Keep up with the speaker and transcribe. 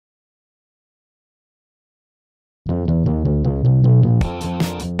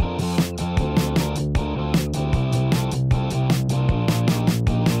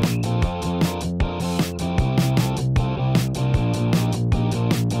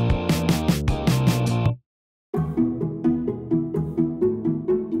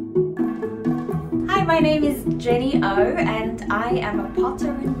name is Jenni Oh and I am a potter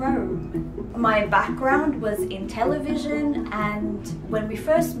in Rome. My background was in television, and when we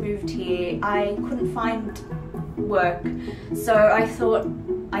first moved here I couldn't find work, so I thought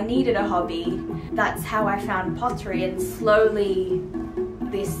I needed a hobby. That's how I found pottery, and slowly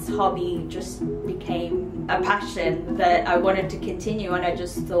this hobby just became a passion that I wanted to continue. And I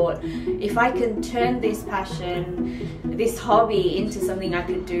just thought, if I can turn this passion, this hobby, into something I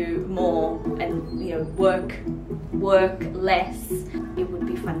could do more and, you know, work less, it would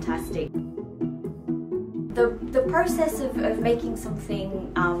be fantastic. The process of making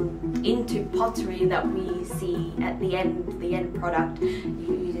something into pottery that we see at the end product,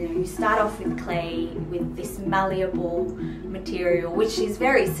 you start off with clay, with this malleable material, which is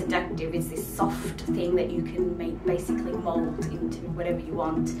very seductive. It's this soft thing that you can basically mold into whatever you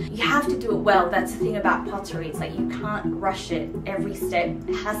want. You have to do it well. That's the thing about pottery. It's like you can't rush it. Every step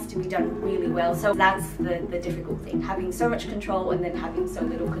has to be done really well. So that's the difficult thing, having so much control and then having so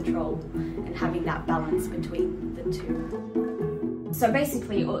little control, and having that balance between the two. So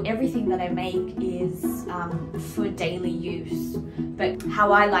basically everything that I make is for daily use, but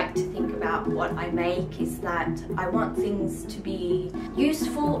how I like to think about what I make is that I want things to be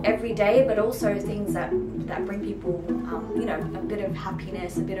useful every day, but also things that bring people you know, a bit of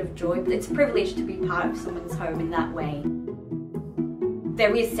happiness, a bit of joy. It's a privilege to be part of someone's home in that way.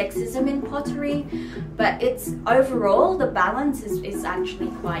 There is sexism in pottery, but it's overall the balance is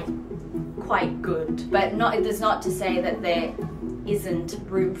actually quite good. But there's not to say that there isn't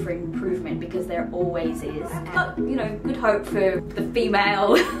room for improvement, because there always is. I've got, you know, good hope for the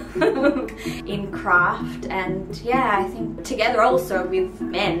female in craft, and yeah, I think together also with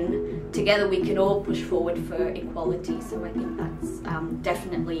men, together we can all push forward for equality. So I think that's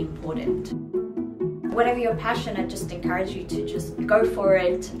definitely important. Whatever your passion, I just encourage you to just go for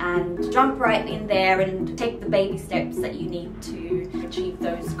it and jump right in there and take the baby steps that you need to achieve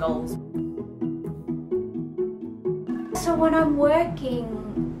those goals. So when I'm working,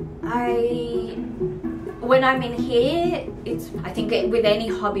 when I'm in here, I think with any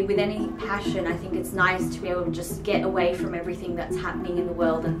hobby, with any passion, I think it's nice to be able to just get away from everything that's happening in the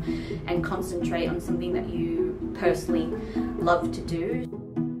world and concentrate on something that you personally love to do.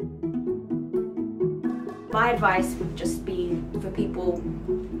 My advice would just be for people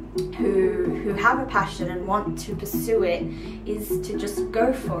who have a passion and want to pursue it, is to just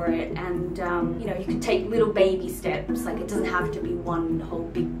go for it. And you know, you can take little baby steps. Like, it doesn't have to be one whole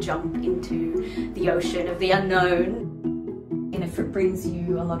big jump into the ocean of the unknown. And if it brings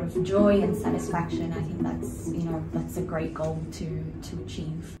you a lot of joy and satisfaction, I think that's, you know, that's a great goal to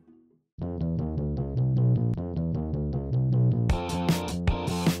achieve.